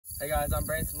Hey guys, I'm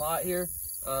Branson Lott here,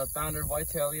 founder of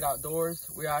Whitetail Elite Outdoors.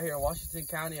 We're out here in Washington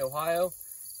County, Ohio,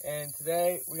 and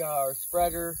today we got our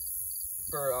spreader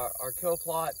for our kill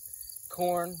plot,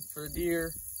 corn for the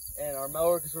deer, and our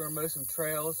mower because we're going to mow some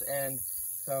trails and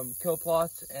some kill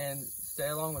plots, and stay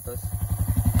along with us.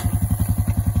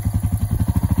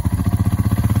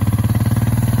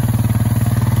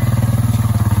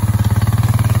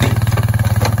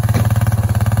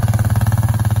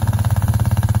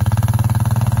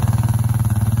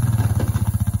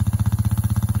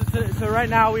 So right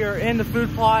now we are in the food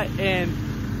plot,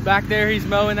 and back there he's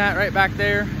mowing that right back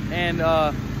there, and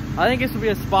I think this will be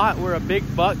a spot where a big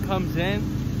buck comes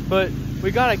in, but we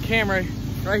got a camera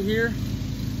right here,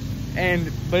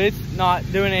 but it's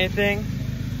not doing anything.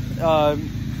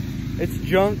 It's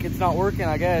junk, it's not working,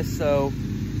 I guess. So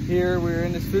here we're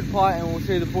in this food plot, and we'll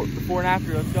show you the before and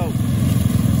after. Let's go.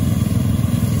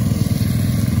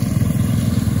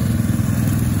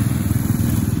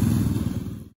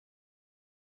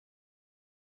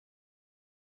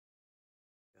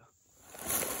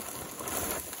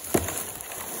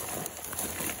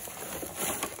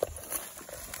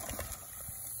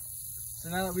 So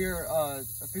now that we are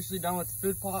officially done with the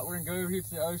food plot, we're gonna go over here to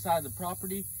the other side of the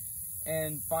property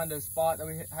and find a spot that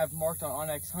we have marked on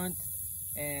Onyx Hunt,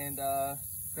 and gonna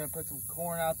put some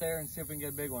corn out there and see if we can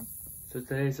get a big one. So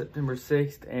today is September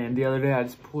 6th, and the other day I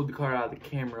just pulled the card out of the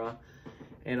camera,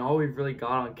 and all we've really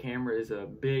got on camera is a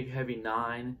big heavy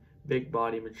 9, big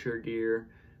body mature deer,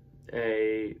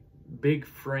 a big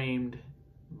framed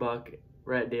buck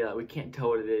red daylight. We can't tell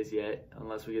what it is yet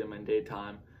unless we get them in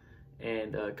daytime,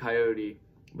 and a coyote.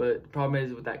 But the problem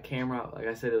is with that camera, like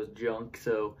I said, it was junk,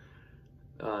 so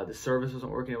the service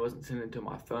wasn't working. It wasn't sending to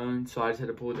my phone, so I just had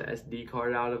to pull the SD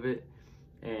card out of it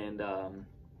and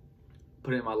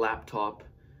put it in my laptop.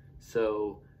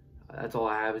 So that's all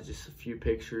I have, is just a few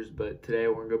pictures. But today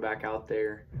we're gonna go back out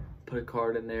there, put a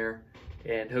card in there,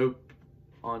 and hope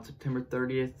on September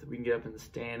 30th we can get up in the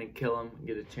stand and kill him and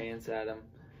get a chance at him.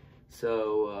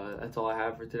 So that's all I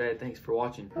have for today. Thanks for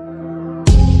watching.